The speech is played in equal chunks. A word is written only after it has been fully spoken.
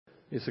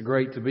It's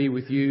great to be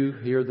with you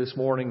here this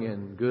morning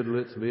in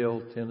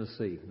Goodlettsville,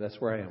 Tennessee. That's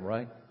where I am,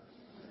 right?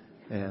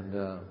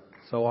 And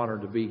so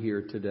honored to be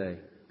here today.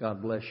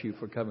 God bless you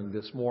for coming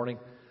this morning,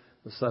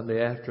 the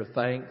Sunday after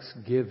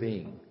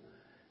Thanksgiving.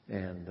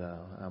 And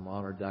I'm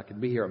honored that I could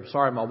be here. I'm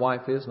sorry my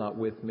wife is not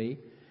with me.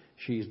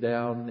 She's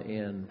down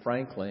in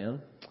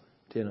Franklin,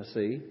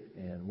 Tennessee,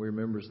 and we're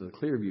members of the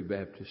Clearview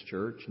Baptist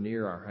Church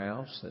near our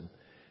house. And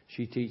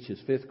she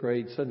teaches 5th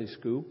grade Sunday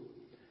school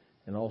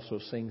and also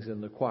sings in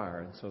the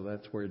choir. And so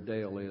that's where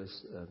Dale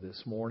is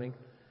this morning.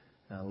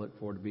 I look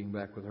forward to being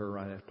back with her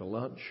right after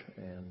lunch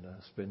and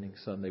spending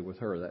Sunday with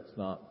her. That's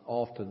not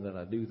often that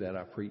I do that.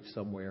 I preach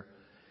somewhere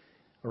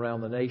around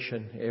the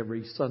nation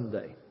every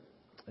Sunday.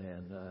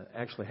 And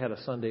actually had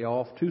a Sunday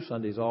off, 2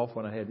 Sundays off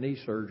when I had knee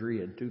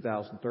surgery in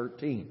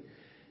 2013.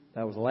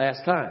 That was the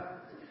last time.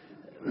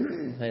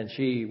 And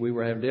we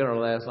were having dinner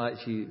last night.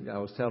 I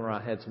was telling her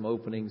I had some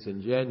openings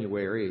in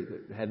January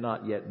that had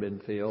not yet been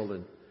filled.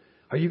 And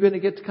are you going to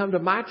get to come to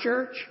my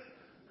church?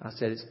 I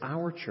said, it's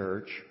our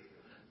church.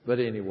 But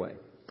anyway,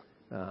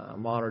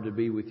 I'm honored to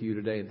be with you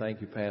today. And thank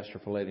you,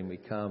 Pastor, for letting me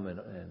come and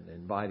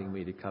inviting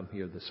me to come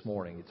here this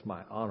morning. It's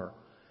my honor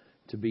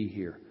to be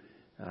here.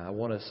 I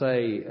want to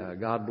say,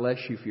 God bless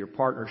you for your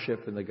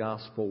partnership in the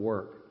gospel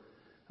work.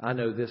 I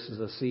know this is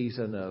a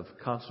season of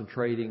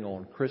concentrating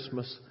on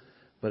Christmas,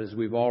 but as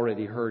we've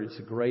already heard, it's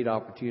a great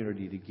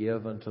opportunity to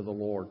give unto the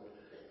Lord,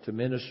 to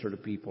minister to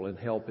people and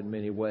help in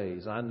many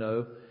ways. I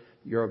know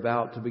you're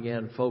about to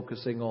begin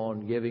focusing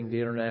on giving to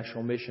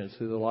international missions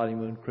through the Lottie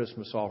Moon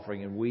Christmas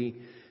offering, and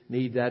we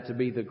need that to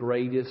be the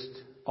greatest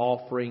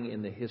offering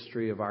in the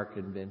history of our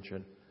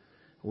convention.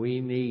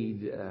 We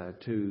need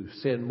to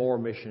send more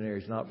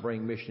missionaries, not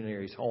bring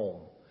missionaries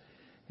home.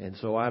 And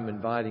so I'm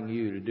inviting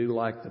you to do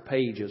like the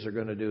Pages are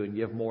going to do and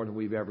give more than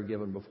we've ever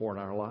given before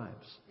in our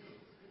lives,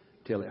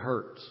 till it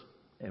hurts.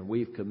 And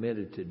we've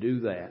committed to do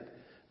that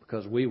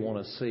because we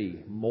want to see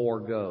more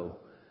go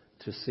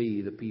to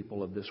see the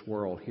people of this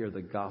world hear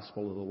the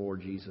gospel of the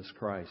Lord Jesus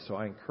Christ. So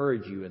I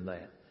encourage you in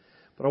that.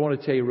 But I want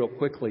to tell you real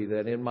quickly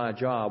that in my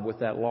job with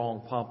that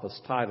long pompous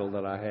title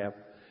that I have,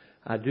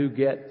 I do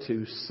get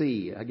to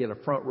see, I get a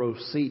front row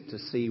seat to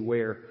see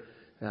where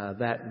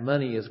that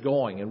money is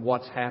going and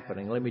what's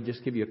happening. Let me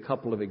just give you a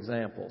couple of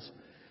examples.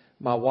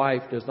 My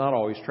wife does not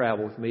always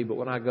travel with me, but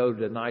when I go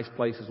to nice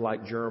places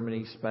like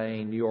Germany,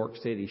 Spain, New York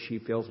City, she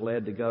feels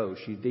led to go.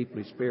 She's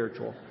deeply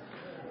spiritual.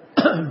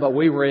 But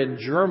we were in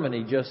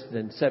Germany just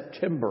in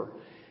September,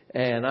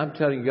 and I'm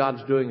telling you,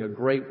 God's doing a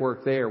great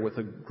work there with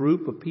a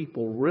group of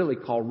people really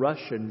called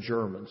Russian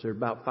Germans. There are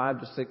about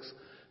 5 to 6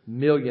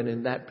 million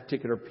in that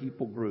particular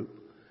people group.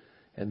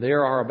 And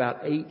there are about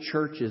 8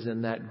 churches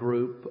in that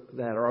group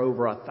that are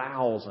over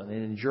 1,000. And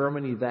in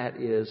Germany,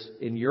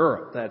 in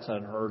Europe, that's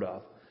unheard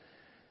of.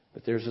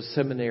 But there's a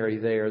seminary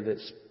there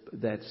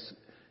that's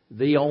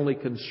the only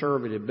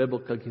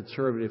biblically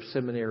conservative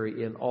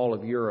seminary in all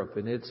of Europe.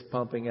 And it's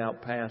pumping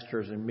out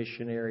pastors and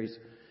missionaries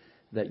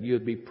that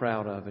you'd be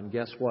proud of. And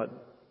guess what?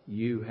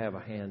 You have a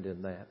hand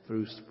in that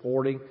through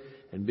supporting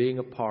and being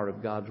a part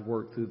of God's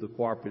work through the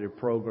cooperative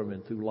program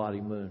and through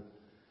Lottie Moon.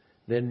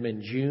 Then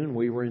in June,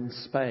 we were in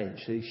Spain.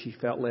 She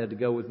felt led to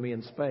go with me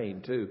in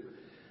Spain, too.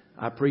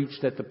 I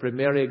preached at the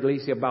Primera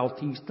Iglesia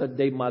Bautista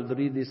de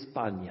Madrid,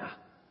 España,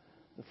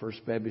 the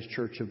First Baptist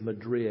Church of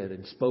Madrid,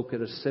 and spoke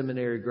at a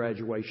seminary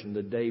graduation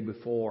the day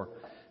before.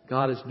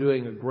 God is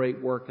doing a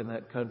great work in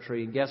that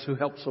country. And guess who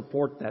helped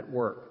support that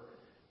work?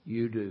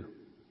 You do.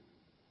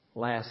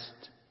 Last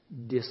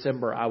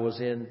December, I was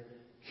in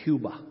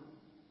Cuba.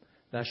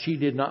 Now, she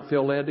did not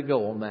feel led to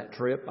go on that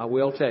trip, I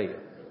will tell you.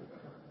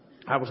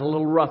 I was a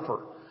little rougher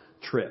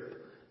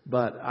trip,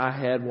 but I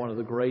had one of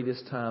the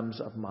greatest times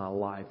of my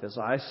life as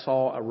I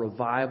saw a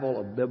revival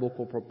of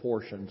biblical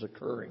proportions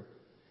occurring.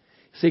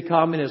 See,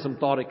 communism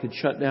thought it could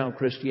shut down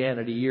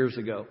Christianity years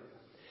ago.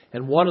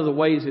 And one of the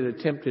ways it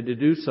attempted to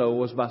do so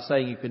was by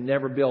saying you could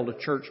never build a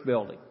church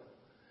building.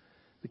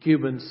 The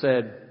Cubans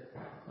said,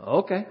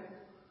 okay,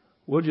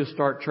 we'll just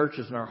start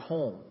churches in our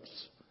homes.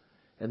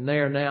 And they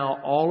are now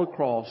all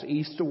across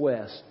east to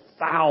west,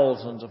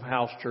 thousands of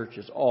house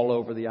churches all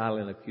over the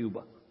island of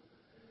Cuba.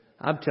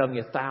 I'm telling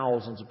you,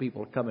 thousands of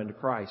people have come into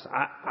Christ.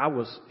 I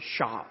was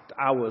shocked.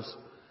 I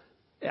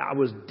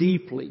was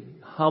deeply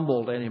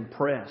humbled and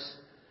impressed.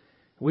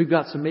 We've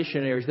got some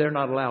missionaries. They're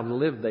not allowed to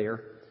live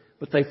there,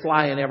 but they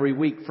fly in every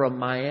week from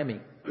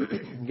Miami.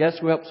 Guess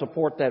who helps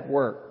support that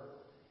work?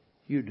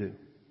 You do.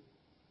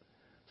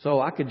 So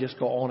I could just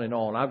go on and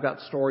on. I've got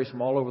stories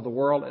from all over the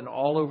world and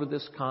all over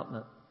this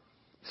continent.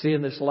 See,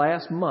 in this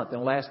last month, in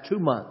the last 2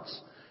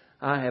 months,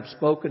 I have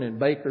spoken in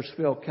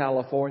Bakersfield,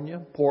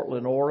 California,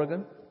 Portland,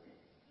 Oregon.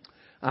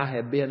 I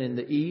have been in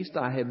the East.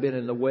 I have been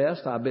in the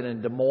West. I've been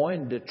in Des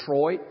Moines,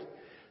 Detroit.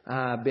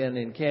 I've been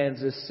in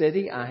Kansas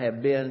City. I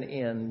have been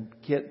in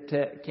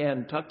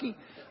Kentucky.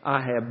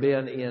 I have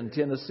been in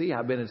Tennessee.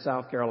 I've been in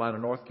South Carolina,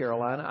 North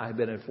Carolina. I've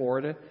been in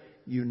Florida.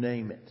 You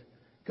name it.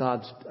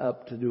 God's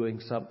up to doing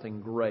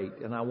something great.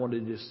 And I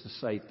wanted just to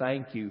say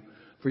thank you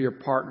for your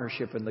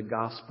partnership in the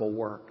gospel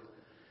work.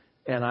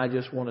 And I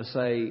just want to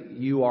say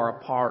you are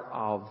a part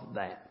of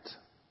that.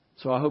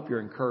 So I hope you're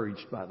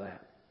encouraged by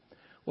that.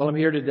 Well, I'm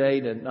here today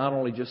to not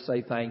only just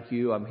say thank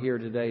you. I'm here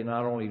today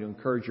not only to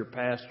encourage your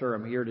pastor.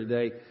 I'm here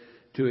today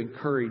to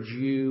encourage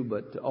you,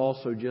 but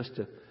also just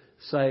to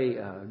say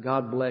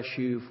God bless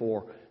you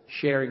for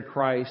sharing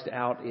Christ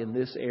out in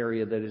this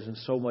area that is in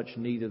so much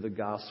need of the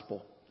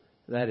gospel.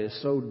 That is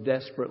so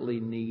desperately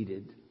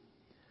needed.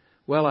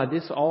 Well, I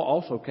just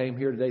also came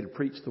here today to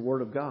preach the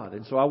Word of God.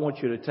 And so I want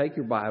you to take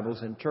your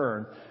Bibles and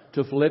turn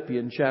to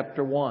Philippians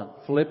chapter 1.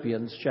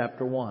 Philippians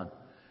chapter 1.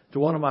 To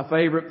one of my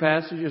favorite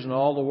passages in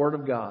all the Word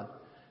of God.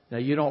 Now,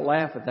 you don't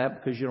laugh at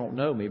that because you don't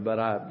know me, but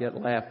I get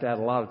laughed at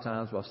a lot of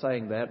times by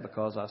saying that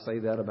because I say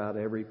that about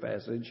every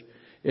passage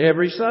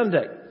every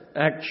Sunday.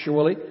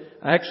 Actually,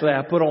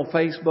 I put on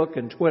Facebook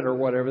and Twitter,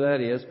 whatever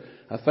that is,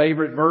 a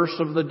favorite verse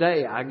of the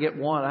day. I get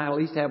one. I at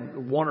least have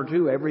one or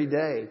two every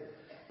day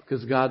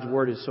because God's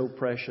Word is so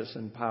precious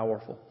and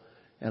powerful,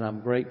 and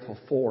I'm grateful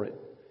for it.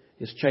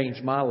 It's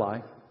changed my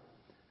life.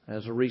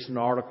 As a recent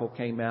article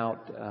came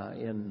out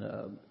in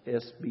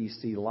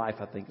SBC Life,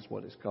 I think is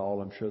what it's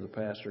called. I'm sure the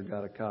pastor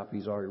got a copy.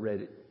 He's already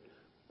read it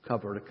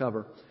cover to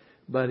cover.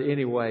 But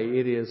anyway,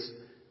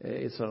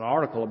 it's an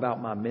article about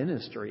my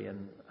ministry,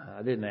 and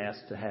I didn't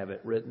ask to have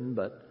it written,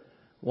 but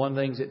one of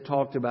the things it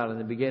talked about in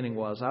the beginning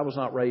was I was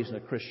not raised in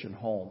a Christian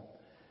home.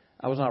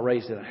 I was not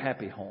raised in a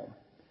happy home.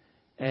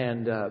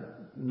 And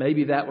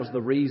maybe that was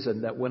the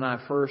reason that when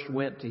I first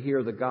went to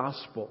hear the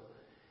gospel,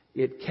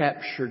 it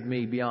captured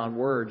me beyond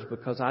words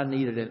because I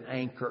needed an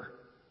anchor.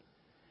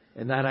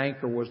 And that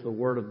anchor was the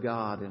Word of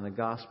God in a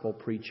gospel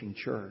preaching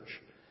church.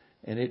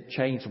 And it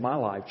changed my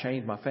life,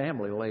 changed my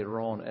family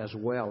later on as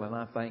well. And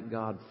I thank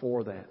God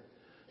for that.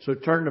 So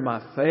turn to my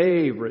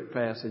favorite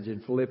passage in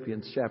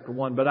Philippians chapter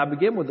 1. But I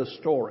begin with a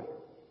story.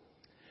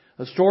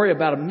 A story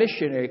about a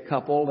missionary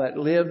couple that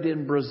lived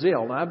in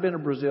Brazil. Now, I've been to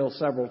Brazil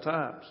several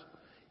times.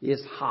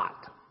 It's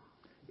hot.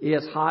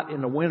 It's hot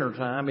in the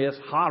wintertime. It's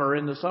hotter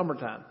in the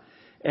summertime.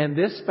 And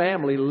this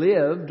family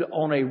lived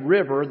on a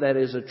river that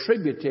is a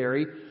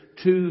tributary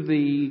to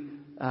the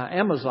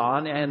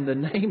Amazon. And the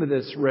name of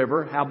this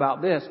river, how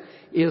about this,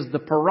 is the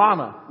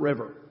Parana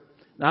River.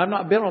 Now, I've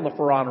not been on the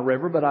Parana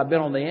River, but I've been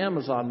on the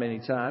Amazon many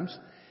times.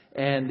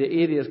 And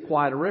it is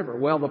quite a river.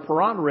 Well, the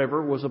Parana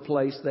River was a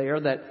place there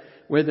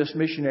where this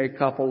missionary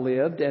couple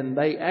lived. And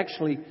they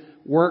actually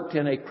worked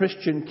in a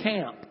Christian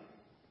camp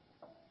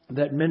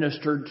that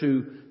ministered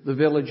to the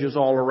villages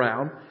all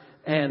around.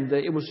 And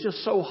it was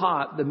just so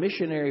hot. The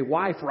missionary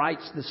wife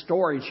writes the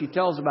story. She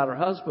tells about her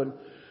husband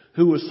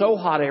who was so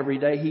hot every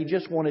day, he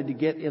just wanted to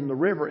get in the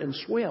river and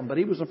swim. But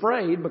he was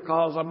afraid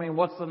because,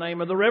 what's the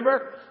name of the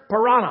river?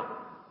 Parana.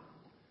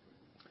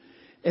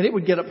 And it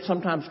would get up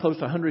sometimes close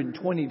to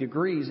 120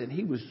 degrees, and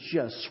he was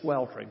just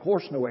sweltering. Of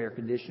course, no air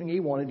conditioning. He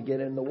wanted to get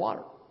in the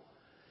water.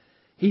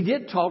 He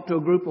did talk to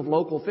a group of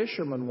local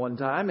fishermen one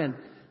time, and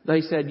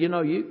they said,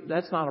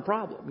 that's not a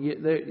problem.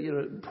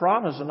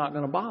 Piranhas are not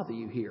going to bother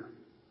you here.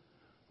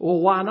 Well,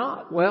 why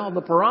not? Well,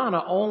 the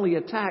piranha only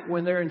attack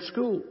when they're in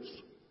schools.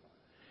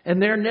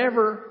 And they're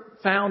never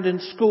found in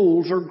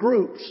schools or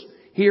groups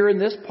here in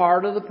this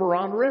part of the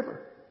Parana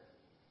River.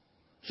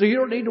 So you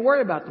don't need to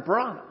worry about the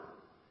piranha.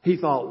 He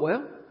thought,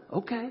 well,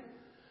 okay.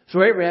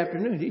 So every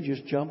afternoon he'd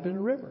just jump in the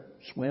river,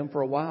 swim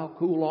for a while,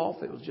 cool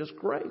off. It was just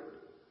great.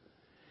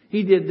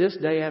 He did this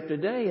day after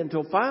day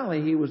until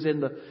finally he was in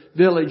the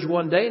village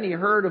one day and he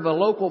heard of a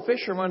local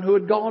fisherman who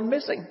had gone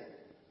missing.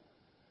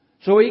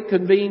 So he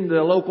convened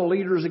the local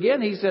leaders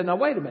again. He said, now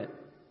wait a minute.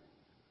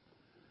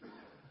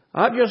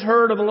 I've just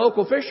heard of a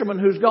local fisherman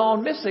who's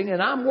gone missing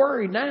and I'm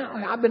worried now.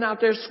 I've been out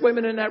there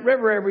swimming in that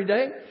river every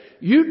day.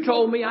 You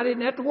told me I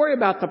didn't have to worry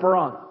about the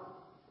piranha.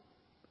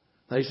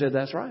 They said,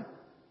 that's right.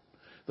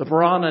 The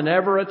piranha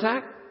never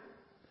attack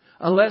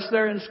unless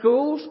they're in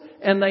schools,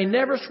 and they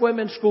never swim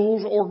in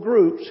schools or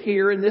groups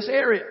here in this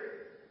area.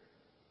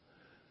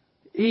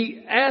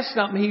 He asked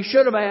something he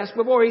should have asked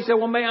before. He said,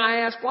 well, may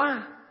I ask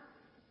why?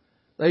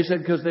 They said,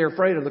 because they're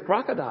afraid of the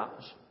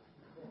crocodiles.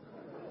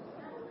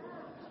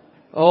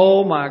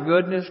 Oh, my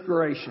goodness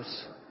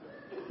gracious.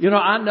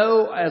 I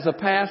know as a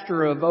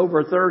pastor of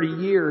over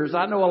 30 years,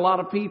 I know a lot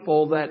of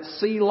people that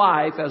see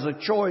life as a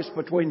choice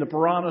between the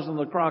piranhas and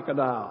the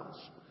crocodiles.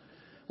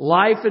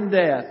 Life and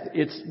death.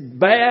 It's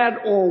bad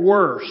or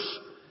worse.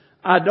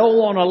 I don't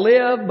want to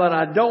live, but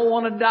I don't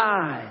want to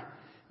die.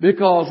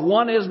 Because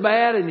one is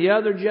bad and the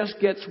other just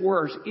gets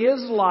worse.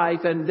 Is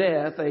life and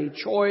death a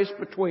choice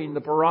between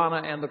the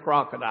piranha and the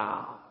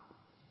crocodile?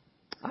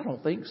 I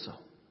don't think so.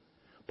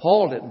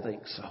 Paul didn't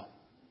think so.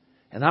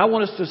 And I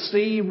want us to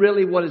see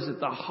really what is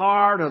at the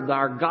heart of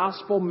our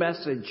gospel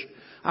message.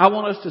 I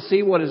want us to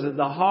see what is at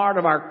the heart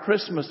of our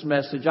Christmas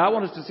message. I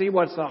want us to see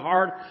what's the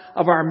heart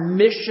of our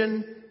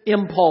mission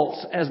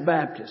impulse as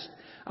Baptists.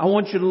 I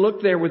want you to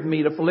look there with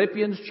me to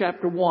Philippians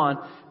chapter 1.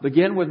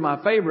 Begin with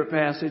my favorite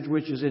passage,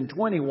 which is in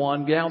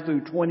 21 down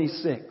through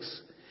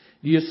 26.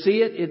 Do you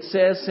see it? It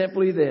says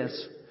simply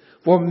this.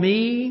 For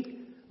me,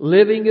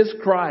 living is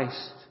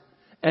Christ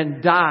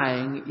and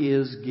dying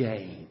is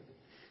gain.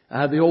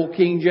 The old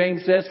King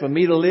James says, for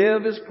me to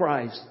live is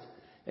Christ,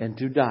 and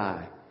to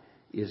die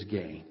is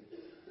gain.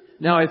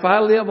 Now, if I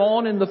live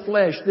on in the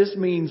flesh, this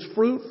means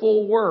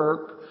fruitful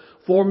work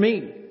for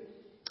me.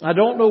 I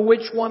don't know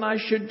which one I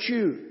should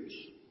choose.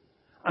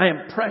 I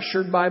am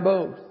pressured by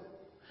both.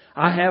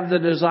 I have the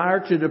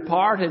desire to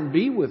depart and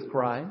be with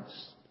Christ,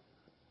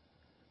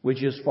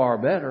 which is far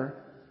better,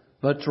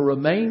 but to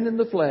remain in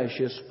the flesh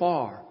is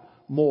far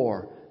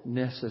more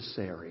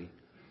necessary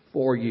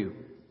for you.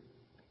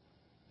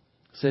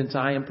 Since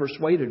I am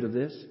persuaded of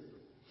this,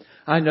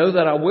 I know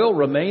that I will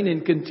remain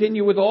and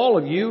continue with all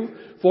of you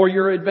for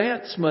your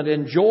advancement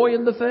and joy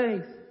in the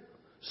faith.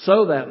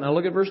 So that, now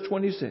look at verse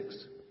 26,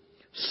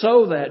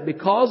 so that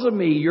because of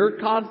me your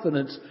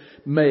confidence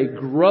may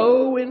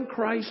grow in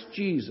Christ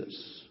Jesus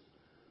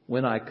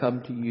when I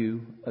come to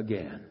you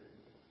again.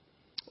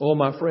 Oh,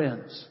 my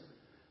friends,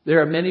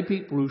 there are many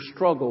people who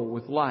struggle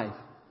with life,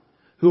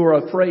 who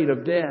are afraid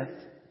of death.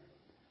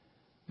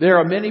 There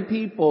are many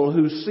people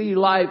who see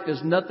life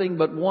as nothing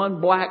but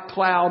one black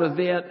cloud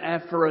event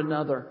after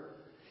another.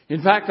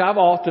 In fact, I've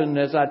often,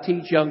 as I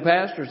teach young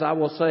pastors, I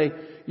will say,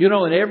 you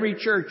know, in every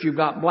church you've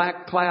got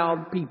black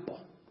cloud people.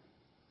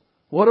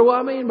 What do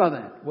I mean by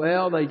that?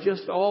 Well, they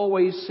just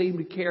always seem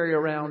to carry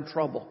around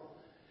trouble.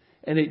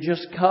 And it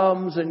just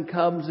comes and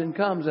comes and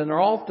comes. And they're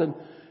often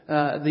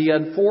the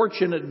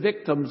unfortunate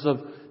victims of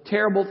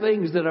terrible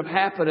things that have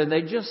happened, and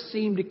they just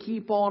seem to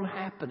keep on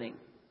happening.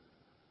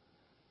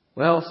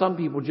 Well, some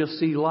people just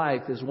see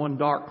life as one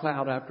dark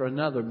cloud after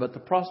another, but the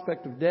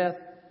prospect of death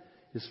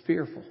is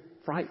fearful,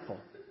 frightful.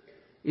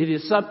 It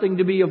is something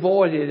to be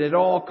avoided at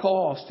all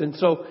costs. And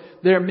so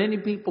there are many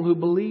people who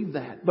believe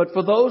that. But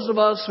for those of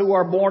us who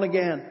are born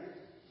again,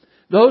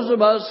 those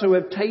of us who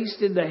have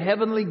tasted the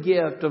heavenly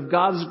gift of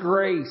God's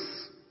grace,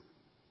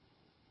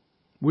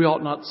 we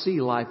ought not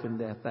see life and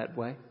death that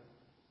way.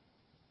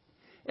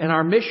 And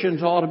our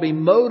missions ought to be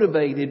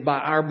motivated by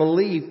our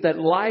belief that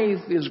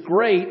life is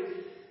great,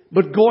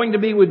 but going to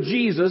be with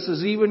Jesus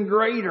is even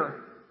greater.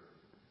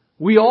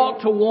 We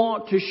ought to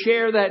want to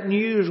share that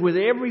news with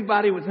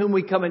everybody with whom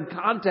we come in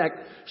contact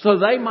so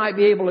they might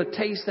be able to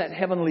taste that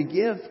heavenly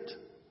gift.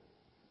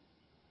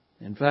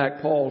 In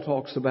fact, Paul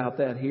talks about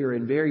that here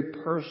in very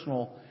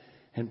personal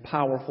and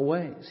powerful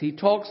ways. He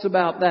talks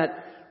about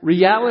that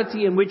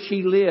reality in which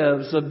he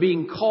lives of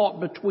being caught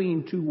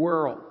between two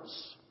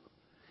worlds.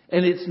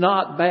 And it's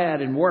not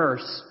bad and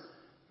worse.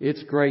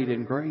 It's great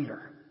and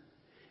greater.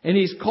 And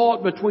he's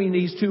caught between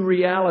these two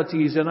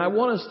realities. And I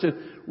want us to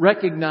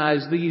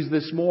recognize these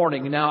this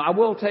morning. Now, I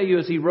will tell you,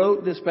 as he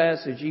wrote this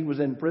passage, he was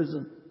in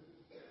prison.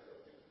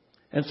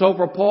 And so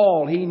for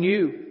Paul, he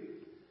knew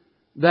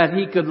that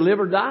he could live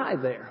or die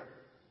there.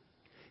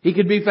 He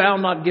could be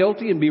found not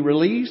guilty and be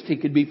released. He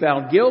could be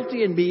found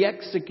guilty and be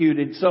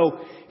executed. So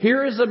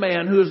here is a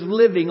man who is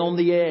living on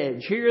the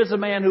edge. Here is a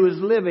man who is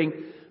living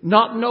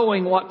not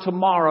knowing what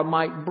tomorrow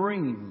might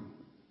bring.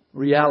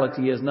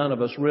 Reality is none of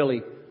us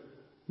really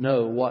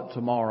know what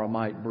tomorrow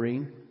might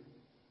bring.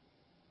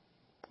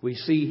 We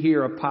see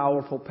here a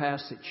powerful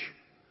passage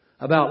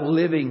about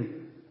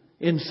living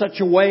in such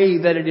a way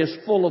that it is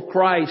full of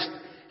Christ,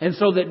 and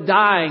so that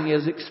dying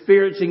is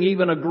experiencing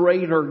even a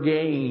greater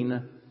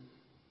gain.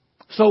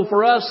 So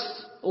for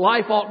us,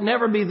 life ought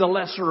never be the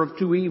lesser of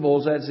two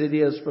evils as it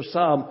is for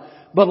some.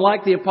 But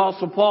like the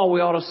Apostle Paul, we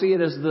ought to see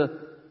it as the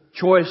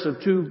choice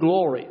of two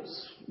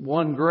glories,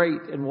 one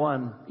great and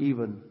one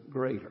even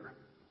greater.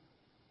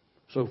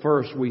 So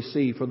first we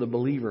see for the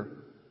believer,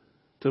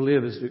 to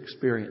live is to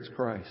experience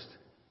Christ.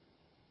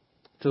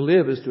 To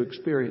live is to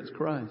experience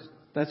Christ.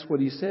 That's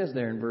what he says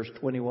there in verse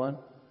 21.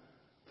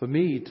 For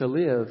me to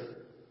live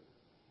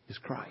is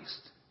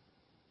Christ.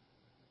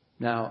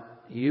 Now,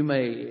 you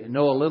may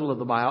know a little of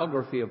the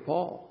biography of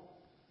Paul.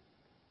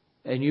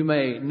 And you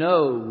may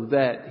know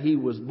that he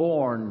was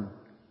born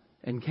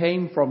and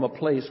came from a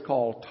place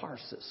called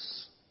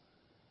Tarsus.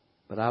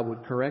 But I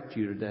would correct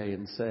you today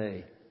and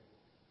say,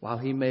 while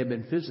he may have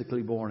been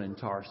physically born in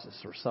Tarsus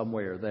or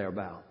somewhere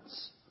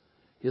thereabouts,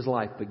 his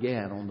life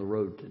began on the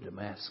road to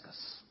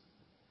Damascus.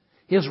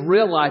 His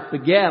real life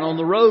began on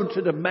the road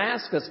to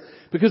Damascus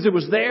because it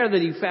was there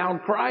that he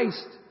found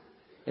Christ.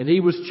 And he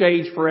was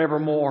changed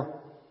forevermore.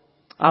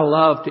 I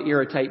love to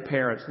irritate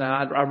parents. Now,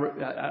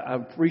 I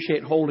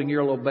appreciate holding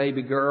your little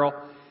baby girl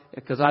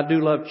because I do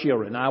love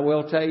children. I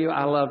will tell you,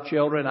 I love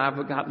children.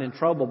 I've gotten in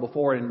trouble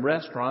before in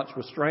restaurants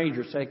with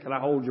strangers saying, "Can I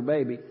hold your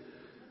baby?"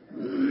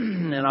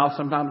 And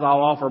sometimes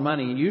I'll offer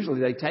money, and usually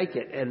they take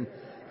it and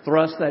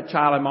thrust that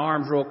child in my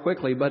arms real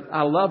quickly. But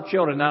I love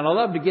children. Now, I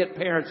love to get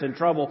parents in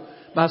trouble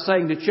by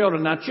saying to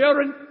children, "Now,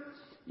 children,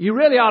 you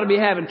really ought to be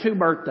having 2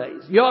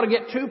 birthdays. You ought to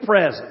get 2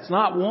 presents,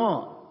 not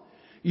one.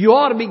 You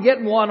ought to be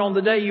getting one on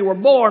the day you were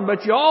born,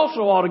 but you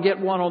also ought to get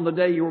one on the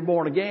day you were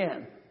born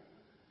again."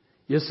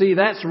 You see,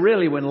 that's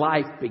really when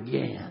life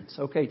begins.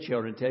 Okay,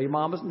 children, tell your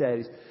mamas and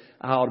daddies,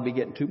 I ought to be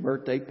getting 2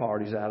 birthday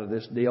parties out of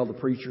this deal. The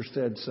preacher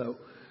said so.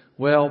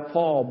 Well,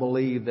 Paul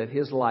believed that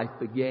his life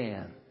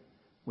began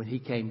when he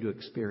came to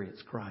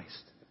experience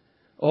Christ.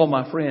 Oh,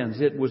 my friends,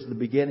 it was the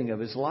beginning of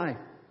his life.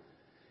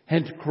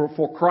 And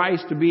for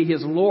Christ to be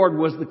his Lord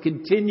was the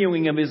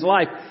continuing of his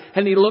life.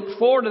 And he looked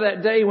forward to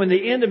that day when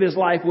the end of his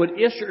life would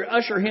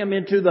usher him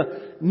into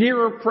the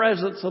nearer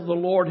presence of the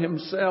Lord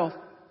himself.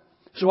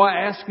 So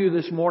I ask you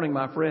this morning,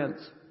 my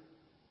friends,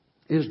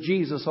 is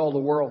Jesus all the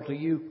world to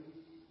you?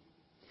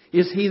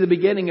 Is he the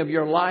beginning of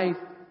your life?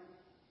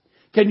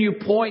 Can you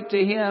point to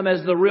him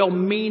as the real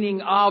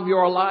meaning of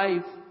your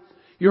life?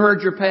 You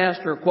heard your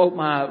pastor quote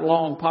my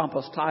long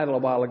pompous title a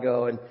while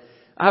ago, and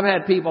I've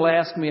had people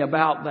ask me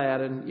about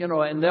that,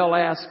 and they'll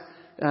ask,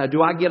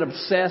 do I get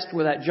obsessed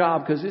with that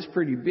job because it's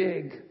pretty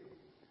big?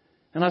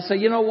 And I say,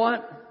 you know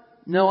what?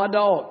 No, I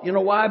don't. You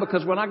know why?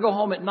 Because when I go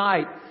home at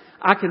night,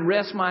 I can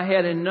rest my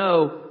head and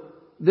know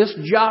this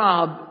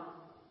job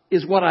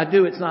is what I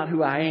do. It's not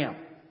who I am.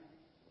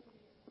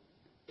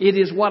 It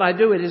is what I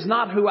do. It is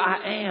not who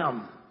I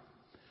am.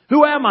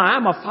 Who am I?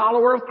 I'm a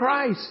follower of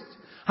Christ.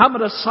 I'm a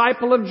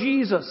disciple of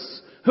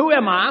Jesus. Who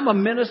am I? I'm a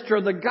minister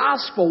of the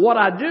gospel. What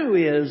I do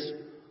is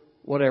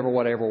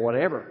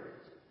whatever.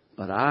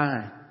 But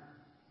I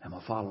am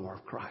a follower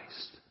of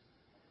Christ.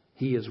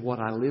 He is what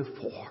I live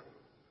for.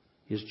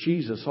 Is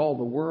Jesus all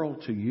the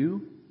world to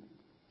you?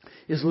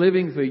 Is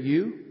living for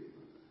you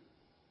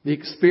the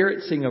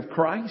experiencing of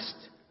Christ?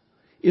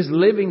 Is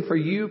living for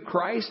you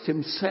Christ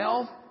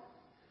himself?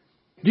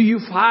 Do you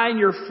find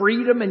your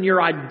freedom and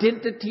your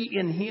identity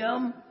in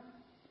him?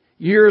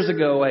 Years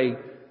ago,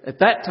 at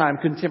that time,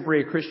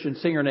 contemporary Christian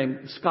singer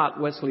named Scott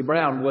Wesley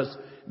Brown was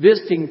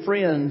visiting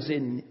friends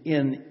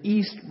in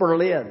East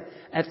Berlin.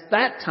 At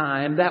that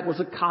time, that was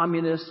a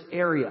communist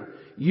area.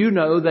 You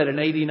know that in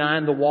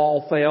 '89 the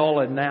wall fell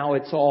and now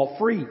it's all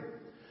free.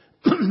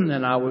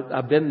 And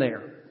I've been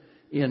there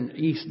in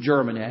East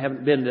Germany. I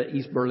haven't been to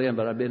East Berlin,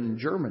 but I've been in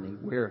Germany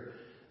where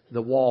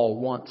the wall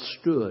once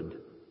stood.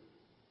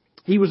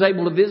 He was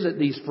able to visit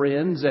these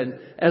friends, and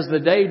as the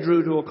day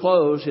drew to a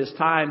close, his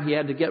time, he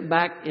had to get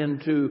back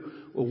into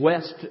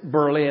West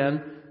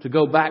Berlin to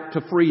go back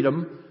to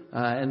freedom.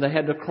 And they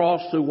had to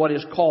cross through what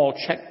is called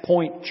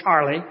Checkpoint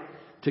Charlie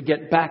to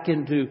get back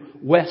into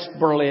West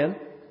Berlin.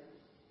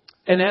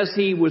 And as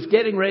he was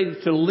getting ready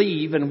to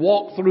leave and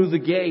walk through the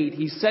gate,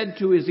 he said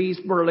to his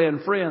East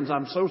Berlin friends,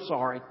 I'm so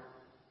sorry.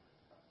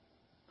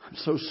 I'm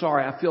so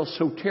sorry. I feel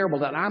so terrible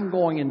that I'm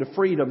going into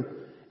freedom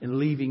and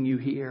leaving you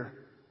here.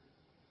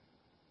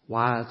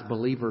 Wise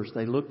believers,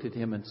 they looked at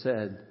him and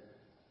said,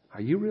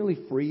 are you really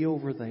free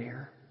over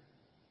there?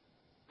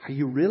 Are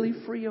you really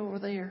free over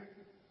there?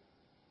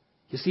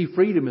 You see,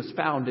 freedom is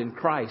found in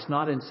Christ,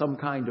 not in some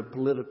kind of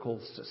political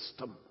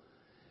system.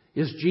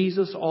 Is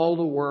Jesus all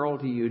the world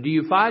to you? Do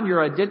you find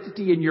your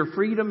identity and your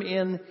freedom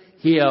in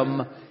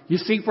him? You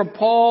see, for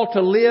Paul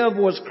to live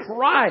was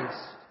Christ.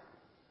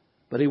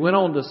 But he went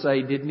on to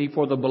say, didn't he,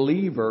 for the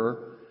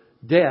believer,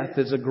 death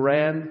is a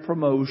grand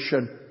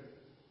promotion.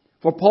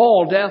 For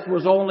Paul, death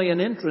was only an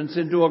entrance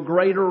into a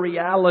greater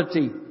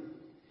reality.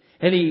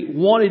 And he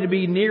wanted to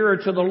be nearer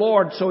to the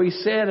Lord. So he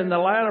said in the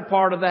latter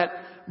part of that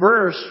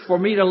verse, for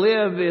me to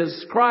live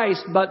is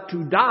Christ, but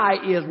to die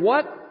is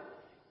what?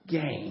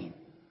 Gain.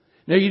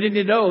 Now you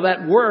didn't know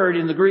that word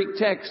in the Greek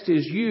text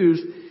is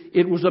used.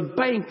 It was a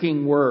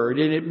banking word,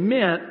 and it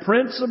meant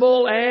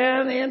principal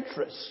and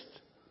interest.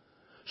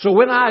 So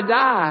when I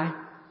die,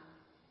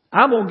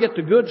 I'm going to get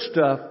the good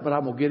stuff, but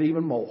I'm going to get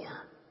even more.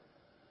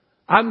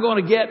 I'm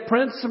going to get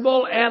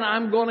principal and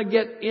I'm going to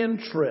get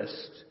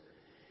interest.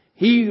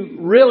 He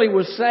really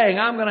was saying,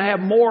 I'm going to have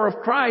more of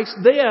Christ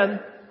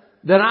then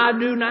than I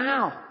do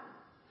now.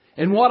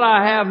 And what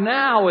I have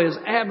now is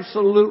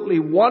absolutely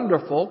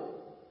wonderful.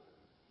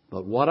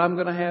 But what I'm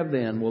going to have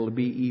then will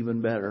be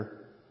even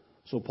better.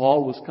 So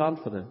Paul was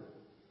confident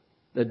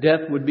that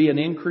death would be an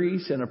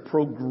increase and a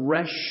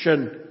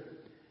progression.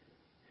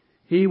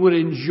 He would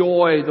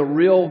enjoy the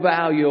real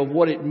value of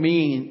what it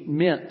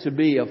meant to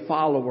be a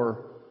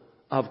follower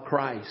of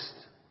Christ.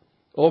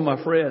 Oh,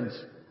 my friends,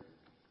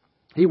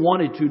 he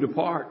wanted to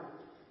depart.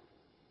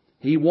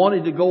 He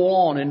wanted to go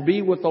on and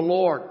be with the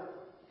Lord.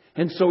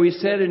 And so he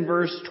said in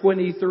verse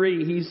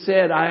 23, he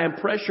said, I am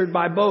pressured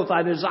by both.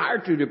 I desire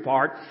to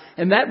depart.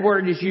 And that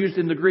word is used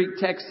in the Greek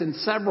text in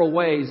several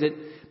ways. It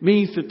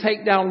means to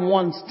take down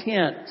one's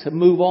tent, to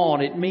move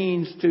on. It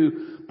means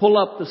to pull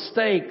up the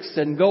stakes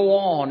and go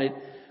on. It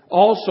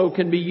also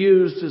can be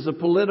used as a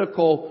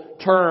political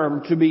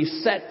term to be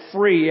set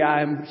free.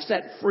 I am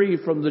set free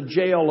from the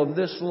jail of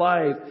this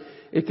life.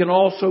 It can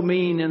also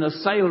mean in a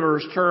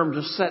sailor's term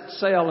to set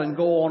sail and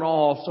go on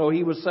off. So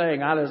he was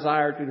saying, I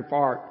desire to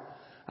depart.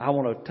 I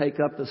want to take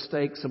up the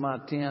stakes of my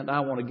tent.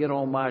 I want to get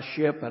on my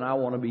ship and I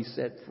want to be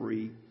set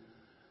free.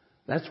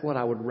 That's what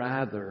I would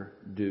rather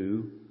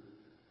do.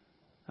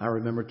 I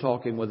remember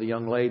talking with a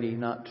young lady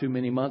not too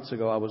many months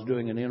ago. I was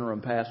doing an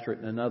interim pastorate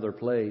in another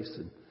place,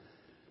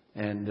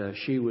 and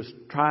she was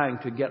trying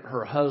to get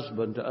her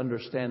husband to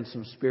understand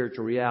some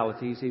spiritual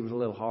realities. He was a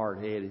little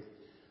hard-headed.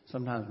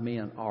 Sometimes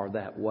men are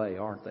that way,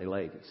 aren't they,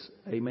 ladies?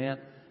 Amen?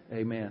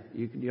 Amen.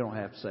 You don't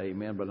have to say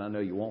amen, but I know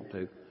you want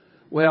to.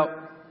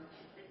 Well,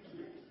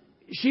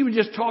 she was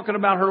just talking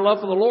about her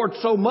love for the Lord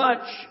so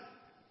much,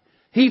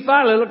 he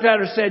finally looked at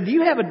her and said, do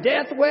you have a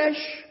death wish?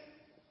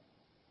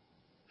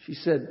 She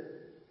said,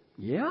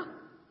 yeah,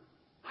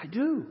 I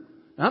do.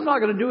 I'm not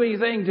going to do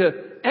anything to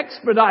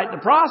expedite the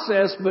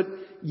process, but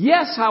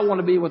yes, I want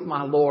to be with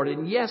my Lord,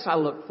 and yes, I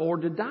look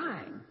forward to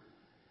dying.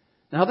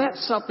 Now,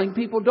 that's something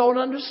people don't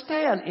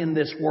understand in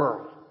this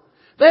world.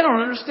 They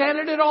don't understand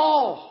it at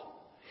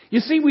all. You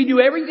see, we do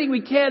everything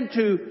we can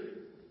to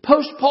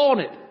postpone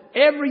it.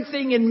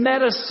 Everything in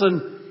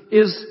medicine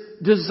is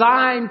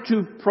designed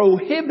to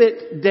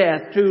prohibit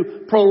death,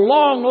 to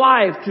prolong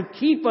life, to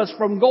keep us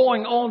from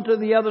going on to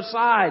the other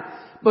side.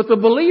 But the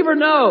believer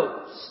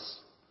knows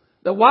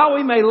that while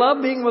we may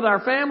love being with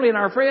our family and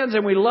our friends,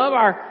 and we love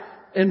our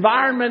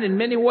environment in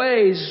many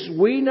ways,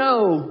 we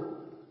know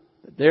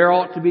that there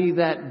ought to be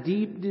that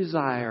deep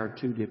desire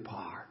to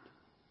depart.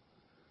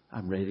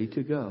 I'm ready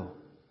to go.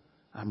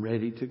 I'm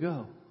ready to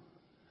go.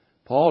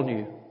 Paul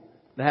knew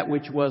that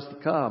which was to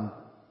come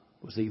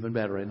was even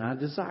better. And I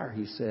desire,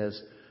 he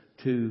says,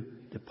 to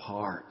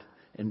depart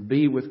and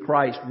be with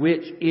Christ,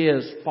 which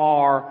is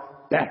far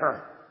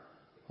better.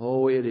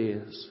 Oh, it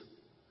is.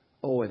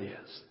 Oh, it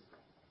is.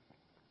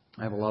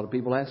 I have a lot of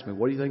people ask me,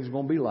 what do you think it's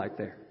going to be like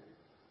there?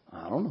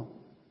 I don't know.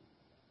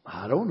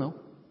 I don't know.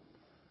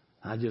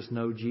 I just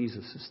know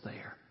Jesus is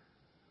there.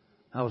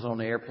 I was on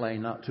the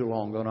airplane not too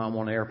long ago. Now I'm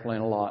on the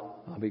airplane a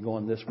lot. I'll be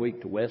going this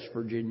week to West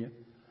Virginia.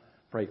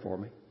 Pray for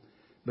me.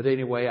 But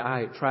anyway,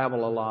 I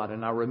travel a lot.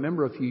 And I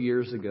remember a few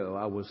years ago,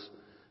 I was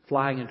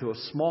flying into a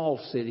small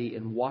city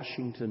in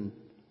Washington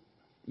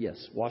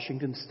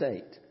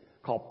State,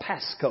 called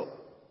Pasco.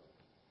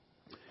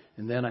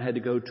 And then I had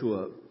to go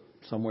to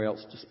somewhere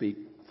else to speak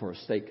for a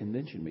state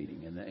convention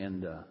meeting.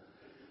 And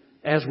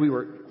as we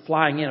were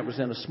flying in, it was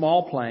in a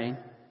small plane,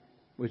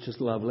 which is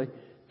lovely,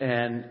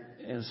 and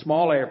in a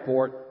small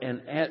airport.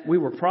 And we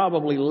were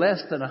probably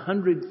less than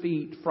 100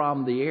 feet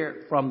from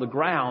the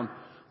ground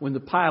when the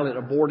pilot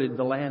aborted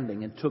the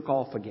landing and took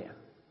off again.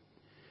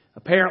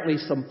 Apparently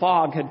some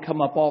fog had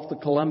come up off the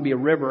Columbia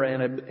River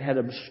and had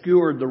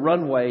obscured the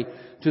runway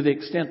to the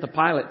extent the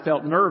pilot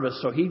felt nervous,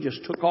 so he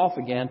just took off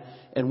again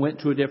and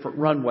went to a different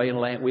runway,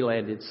 and we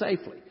landed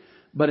safely.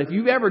 But if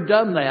you've ever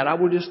done that, I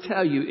will just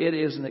tell you it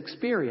is an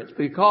experience,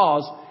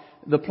 because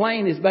the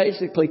plane is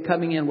basically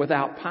coming in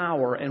without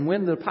power, and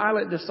when the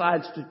pilot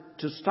decides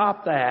to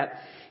stop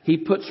that, he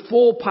puts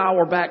full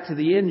power back to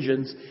the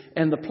engines,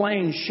 and the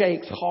plane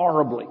shakes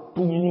horribly.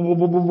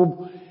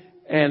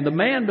 And the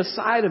man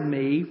beside of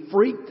me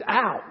freaked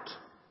out.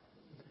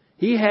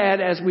 He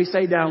had, as we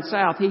say down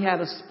south, he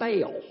had a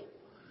spell.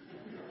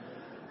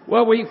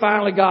 Well, we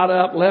finally got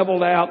up,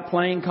 leveled out,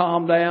 plane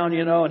calmed down,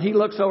 and he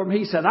looks over and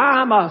he said,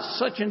 I'm a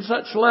such and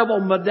such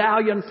level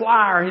medallion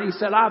flyer. And he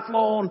said, I've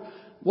flown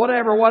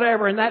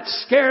whatever, and that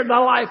scared the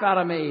life out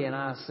of me. And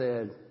I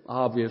said,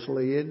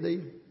 obviously it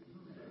did.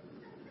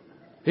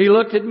 He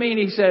looked at me and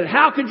he said,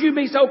 how could you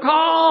be so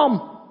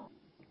calm?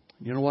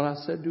 You know what I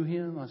said to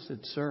him? I said,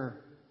 sir,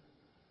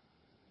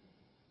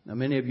 now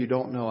many of you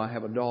don't know I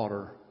have a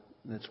daughter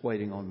that's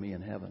waiting on me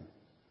in heaven.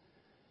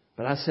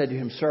 But I said to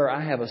him, sir,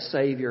 I have a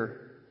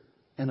Savior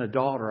and a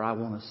daughter I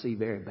want to see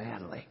very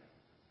badly.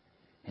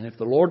 And if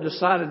the Lord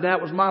decided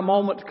that was my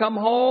moment to come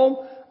home,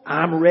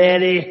 I'm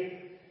ready.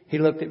 He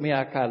looked at me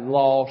like I'd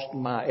lost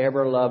my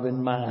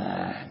ever-loving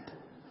mind.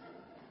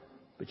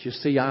 But you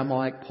see, I'm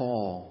like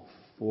Paul,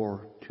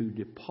 for to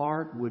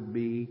depart would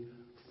be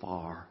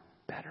far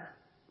better.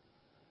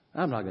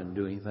 I'm not going to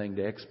do anything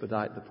to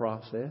expedite the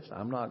process.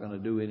 I'm not going to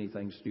do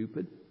anything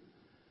stupid.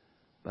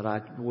 But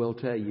I will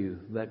tell you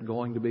that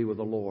going to be with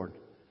the Lord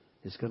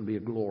is going to be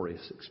a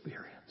glorious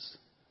experience.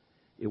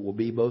 It will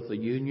be both a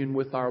union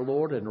with our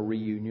Lord and a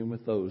reunion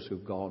with those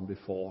who've gone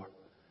before.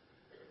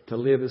 To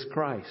live is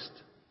Christ.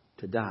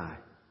 To die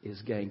is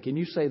gain. Can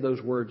you say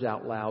those words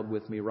out loud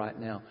with me right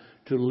now?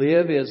 To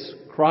live is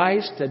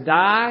Christ. To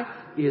die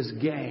is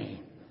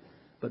gain.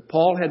 But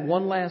Paul had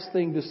one last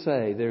thing to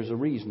say. There's a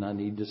reason I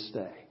need to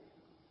stay.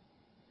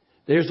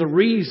 There's a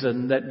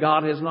reason that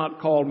God has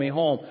not called me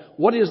home.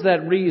 What is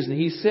that reason?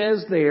 He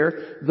says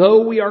there,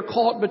 though we are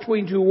caught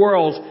between two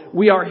worlds,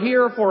 we are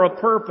here for a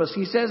purpose.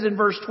 He says in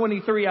verse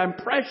 23, I'm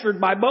pressured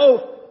by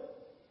both.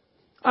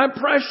 I'm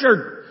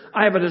pressured.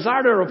 I have a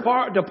desire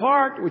to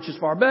depart, which is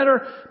far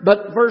better.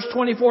 But verse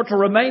 24, to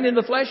remain in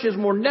the flesh is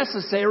more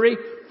necessary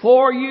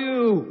for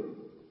you.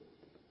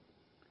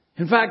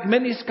 In fact,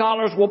 many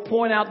scholars will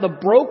point out the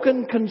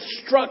broken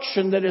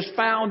construction that is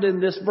found in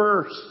this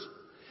verse.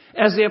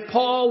 As if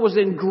Paul was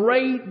in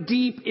great,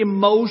 deep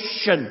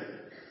emotion.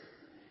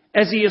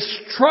 As he is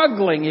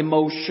struggling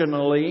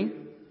emotionally.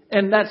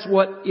 And that's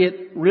what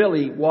it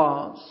really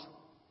was.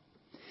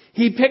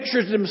 He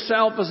pictures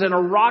himself as in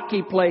a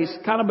rocky place,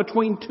 kind of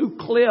between two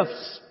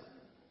cliffs.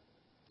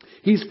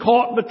 He's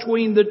caught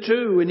between the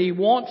two, and he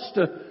wants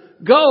to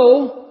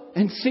go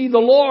and see the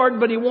Lord,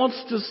 but he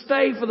wants to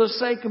stay for the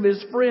sake of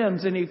his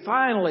friends. And he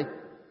finally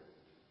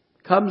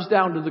comes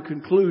down to the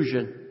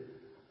conclusion,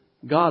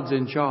 God's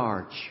in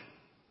charge.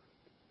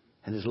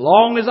 And as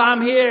long as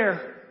I'm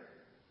here,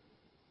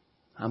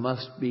 I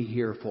must be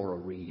here for a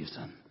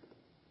reason.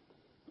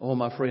 Oh,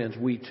 my friends,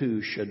 we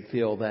too should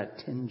feel that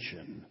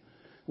tension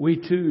we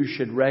too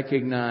should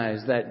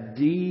recognize that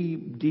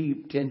deep,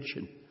 deep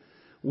tension.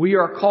 We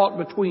are caught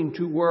between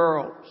two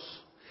worlds.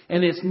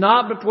 And it's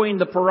not between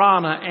the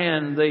piranha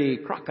and the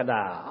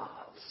crocodiles.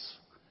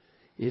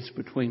 It's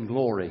between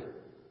glory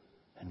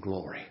and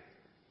glory.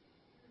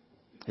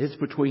 It's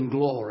between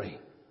glory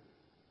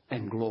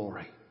and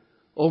glory.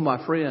 Oh,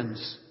 my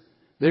friends,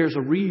 there's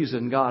a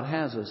reason God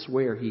has us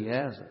where He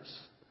has us.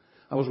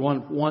 I was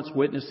once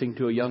witnessing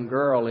to a young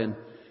girl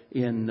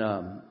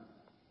in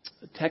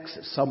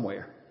Texas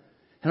somewhere.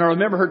 And I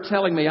remember her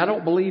telling me, I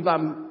don't believe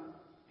I'm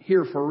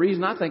here for a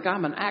reason. I think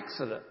I'm an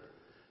accident.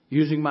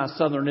 Using my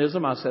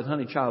southernism, I said,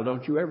 honey child,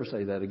 don't you ever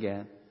say that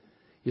again.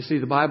 You see,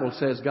 the Bible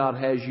says God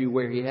has you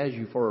where He has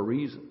you for a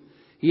reason.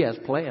 He has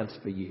plans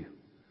for you.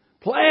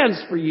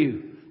 Plans for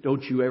you.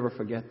 Don't you ever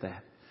forget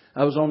that.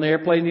 I was on the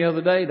airplane the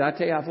other day. Did I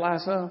tell you I fly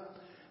some?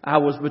 I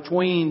was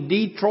between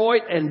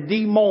Detroit and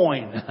Des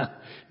Moines.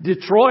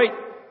 Detroit,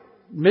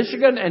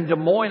 Michigan, and Des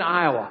Moines,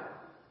 Iowa.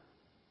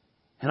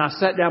 And I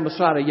sat down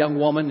beside a young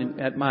woman, and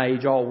at my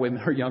age, all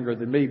women are younger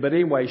than me. But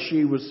anyway,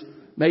 she was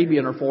maybe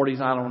in her 40s.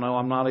 I don't know.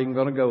 I'm not even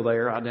going to go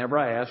there. I never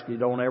ask. You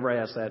don't ever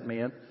ask that,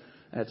 men.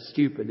 That's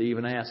stupid to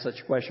even ask such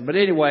a question. But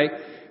anyway,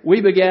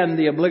 we began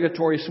the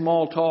obligatory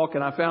small talk,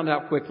 and I found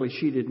out quickly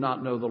she did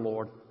not know the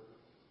Lord.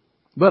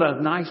 But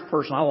a nice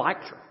person. I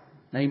liked her.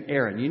 Named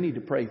Erin. You need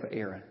to pray for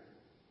Erin.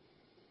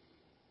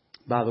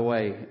 By the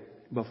way,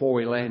 before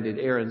we landed,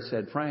 Erin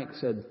said, Frank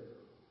said,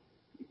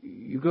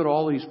 you go to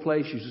all these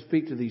places, you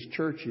speak to these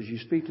churches, you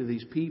speak to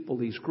these people,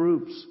 these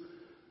groups.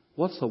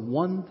 What's the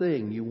one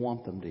thing you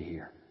want them to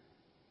hear?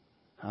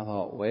 I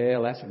thought,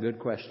 well, that's a good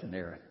question,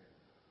 Erin.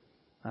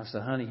 I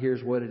said, honey,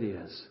 here's what it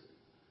is.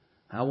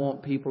 I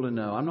want people to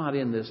know I'm not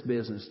in this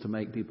business to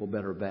make people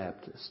better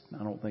Baptists.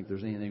 I don't think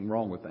there's anything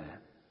wrong with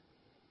that.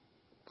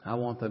 I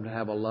want them to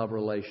have a love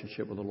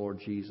relationship with the Lord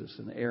Jesus.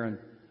 And Erin,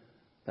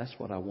 that's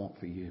what I want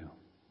for you.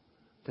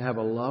 To have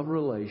a love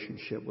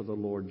relationship with the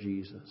Lord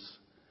Jesus.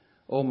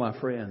 Oh, my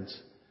friends,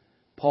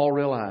 Paul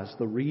realized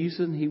the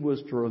reason he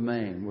was to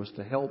remain was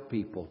to help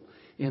people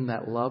in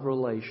that love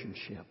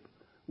relationship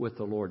with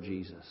the Lord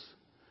Jesus.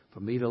 For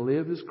me to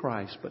live is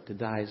Christ, but to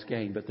die is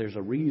gain. But there's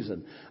a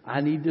reason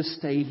I need to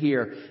stay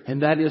here,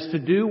 and that is to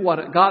do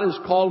what God has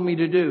called me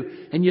to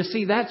do. And you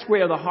see, that's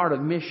where the heart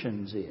of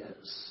missions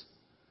is.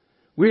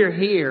 We're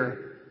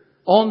here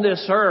on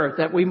this earth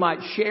that we might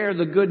share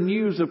the good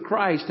news of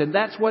Christ. And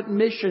that's what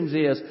missions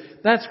is.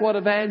 That's what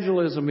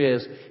evangelism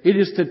is. It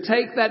is to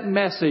take that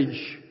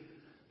message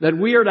that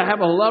we are to have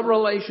a love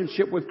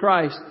relationship with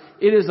Christ.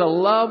 It is a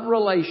love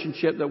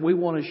relationship that we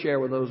want to share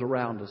with those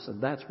around us.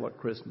 And that's what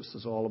Christmas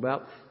is all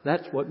about.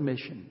 That's what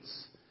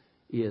missions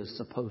is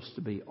supposed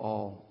to be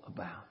all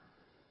about.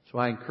 So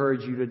I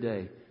encourage you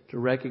today to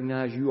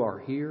recognize you are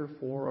here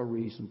for a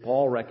reason.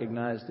 Paul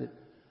recognized it,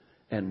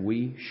 and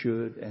we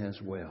should as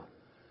well.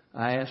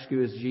 I ask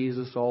you, is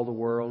Jesus all the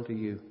world to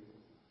you?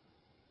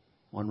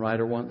 One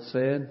writer once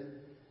said,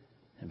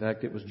 in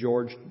fact, it was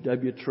George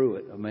W.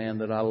 Truett, a man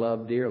that I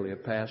love dearly, a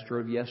pastor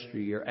of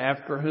yesteryear,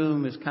 after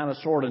whom is kind of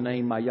sort of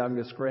named my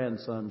youngest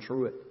grandson,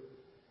 Truett.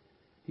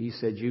 He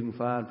said, you can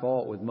find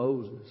fault with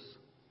Moses.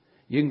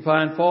 You can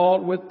find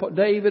fault with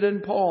David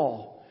and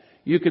Paul.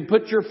 You can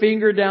put your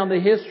finger down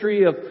the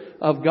history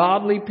of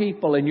godly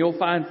people and you'll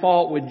find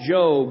fault with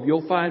Job.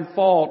 You'll find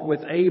fault with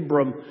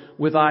Abram,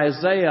 with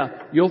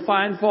Isaiah. You'll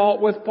find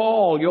fault with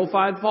Paul. You'll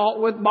find fault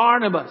with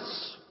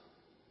Barnabas.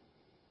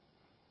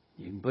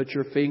 You can put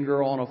your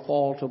finger on a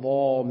fault of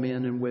all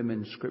men and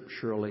women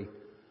scripturally.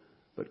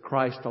 But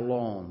Christ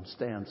alone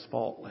stands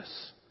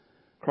faultless.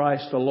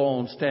 Christ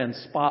alone stands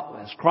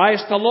spotless.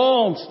 Christ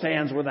alone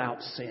stands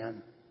without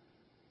sin.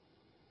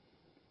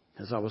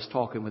 As I was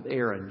talking with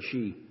Erin,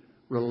 she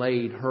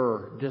relayed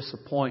her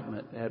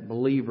disappointment at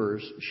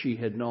believers she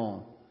had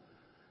known.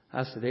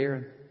 I said,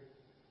 Erin,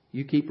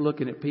 you keep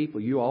looking at people,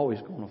 you're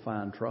always going to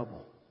find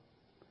trouble.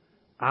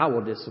 I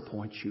will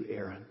disappoint you,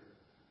 Erin,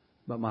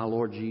 but my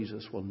Lord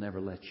Jesus will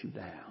never let you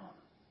down.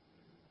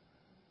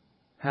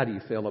 How do you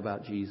feel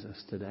about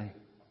Jesus today?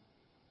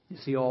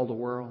 Is He all the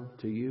world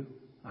to you?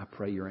 I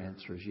pray your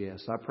answer is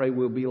yes. I pray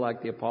we'll be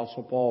like the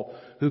Apostle Paul,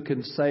 who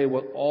can say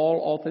with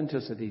all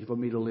authenticity, for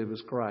me to live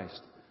is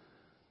Christ,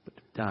 but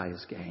to die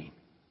is gain.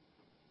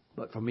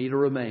 But for me to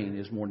remain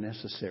is more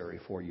necessary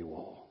for you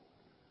all.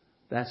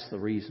 That's the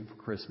reason for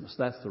Christmas.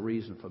 That's the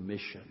reason for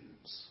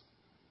missions.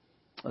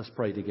 Let's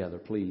pray together,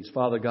 please.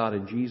 Father God,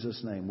 in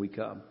Jesus' name we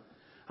come.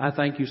 I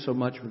thank you so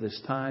much for this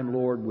time,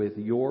 Lord, with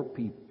your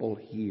people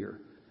here.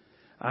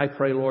 I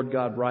pray, Lord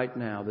God, right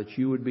now that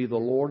you would be the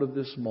Lord of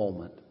this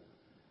moment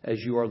as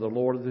you are the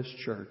Lord of this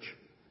church.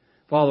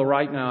 Father,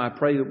 right now I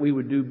pray that we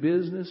would do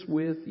business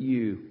with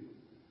you.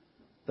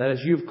 That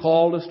as you've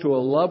called us to a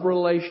love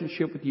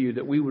relationship with you,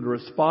 that we would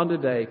respond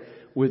today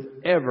with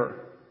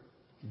ever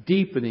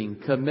deepening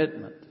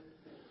commitment,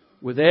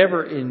 with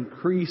ever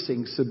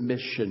increasing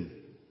submission.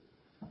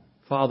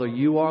 Father,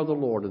 you are the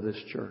Lord of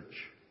this church.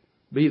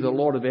 Be the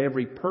Lord of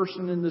every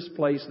person in this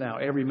place now,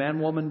 every man,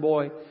 woman,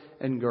 boy,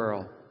 and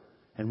girl.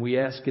 And we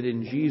ask it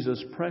in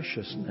Jesus'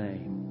 precious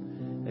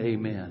name.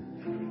 Amen.